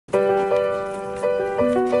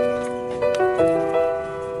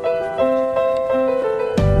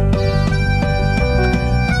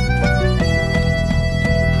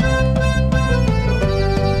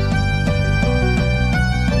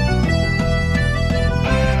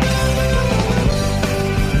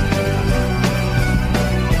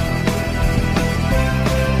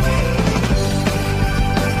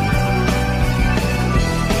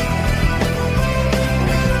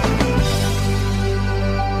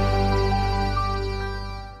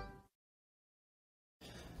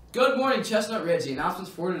Good morning, Chestnut Ridge. The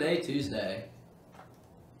announcements for today, Tuesday.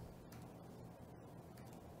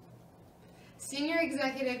 Senior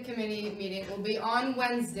Executive Committee meeting will be on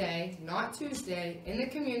Wednesday, not Tuesday, in the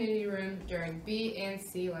community room during B and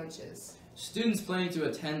C lunches. Students planning to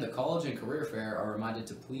attend the college and career fair are reminded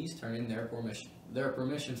to please turn in their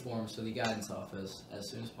permission forms to the guidance office as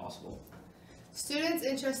soon as possible. Students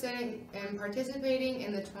interested in participating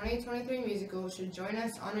in the 2023 musical should join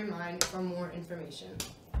us on Remind for more information.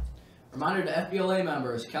 Reminder to FBLA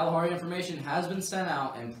members, Kalahari information has been sent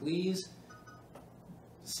out, and please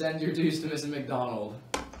send your dues to Mrs. McDonald.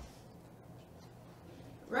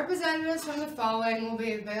 Representatives from the following will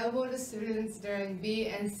be available to students during B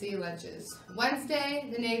and C lunches. Wednesday,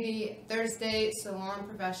 the Navy. Thursday, Salon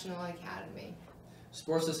Professional Academy.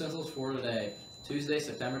 Sports essentials for today, Tuesday,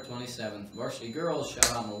 September 27th. Varsity girls,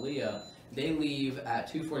 shout out Malia. They leave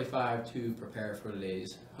at 2:45 to prepare for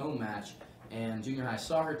today's home match. And junior high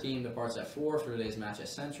soccer team departs at 4 for today's match at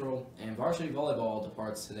Central. And varsity volleyball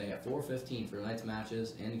departs today at 4:15 for tonight's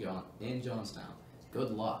matches in Johnstown.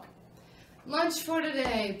 Good luck. Lunch for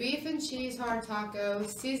today, beef and cheese hard taco,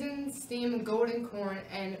 seasoned steamed golden corn,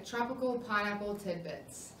 and tropical pineapple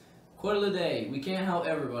tidbits. Quote of the day, we can't help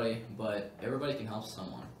everybody, but everybody can help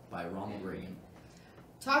someone, by Ronald Reagan.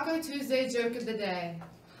 Taco Tuesday joke of the day.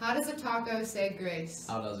 How does a taco say grace?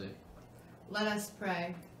 How does it? Let us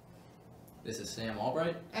pray. This is Sam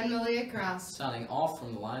Albright And Malia Kraus. signing off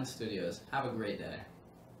from the Lion Studios. Have a great day.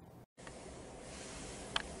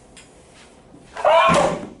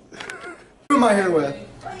 Who am I here with?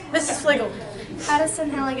 Mrs. Fligel. Addison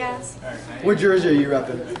Hillegas. What jersey are you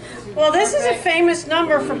repping? Well, this is a famous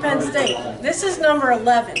number for Penn State. This is number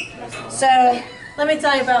 11. So, let me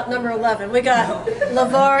tell you about number 11. We got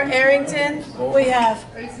LeVar Arrington. We have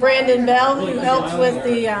Brandon Bell, who helped with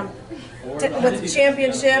the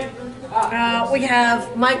championship. We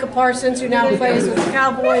have Micah Parsons, who now plays with the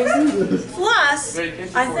Cowboys. Plus,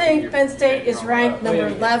 I think Penn State is ranked number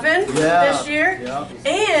 11 this year.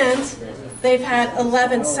 And they've had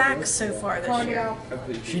 11 sacks so far this year.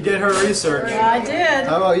 She did her research. I did.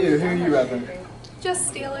 How about you? Who are you repping?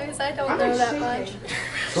 Just Steelers. I don't know that much.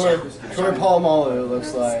 Troy Polamalu, it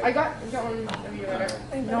looks like. I got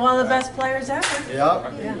one. One of the best players ever. Yep.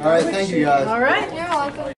 All right, thank you guys. All right. You're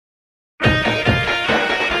welcome.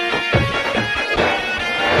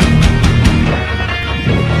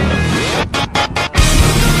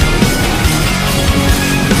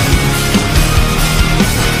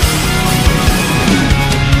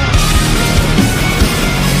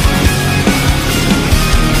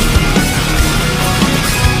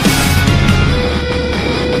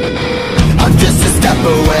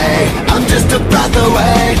 I'm just a breath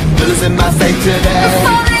away, losing my faith today.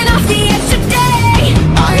 Falling off the edge today.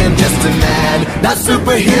 I am just a man, not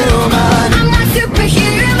superhuman. I'm not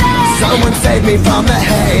superhuman. Someone save me from the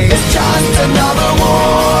haze. It's just another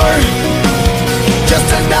war, just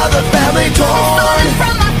another family torn. Falling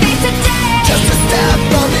from my faith today. Just a step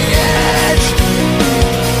on the edge,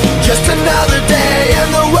 just another day in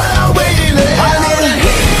the world we live. I need a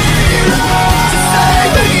hero to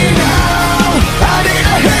save me now. I need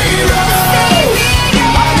a hero. Save me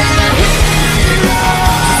again. I need a hero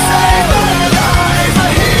to save my life. A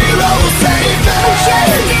hero will save me.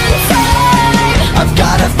 Just in time. I've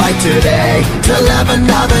gotta fight today to live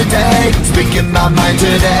another day. Speaking my mind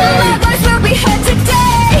today. My voice will be heard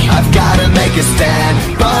today. I've gotta make a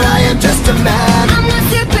stand, but I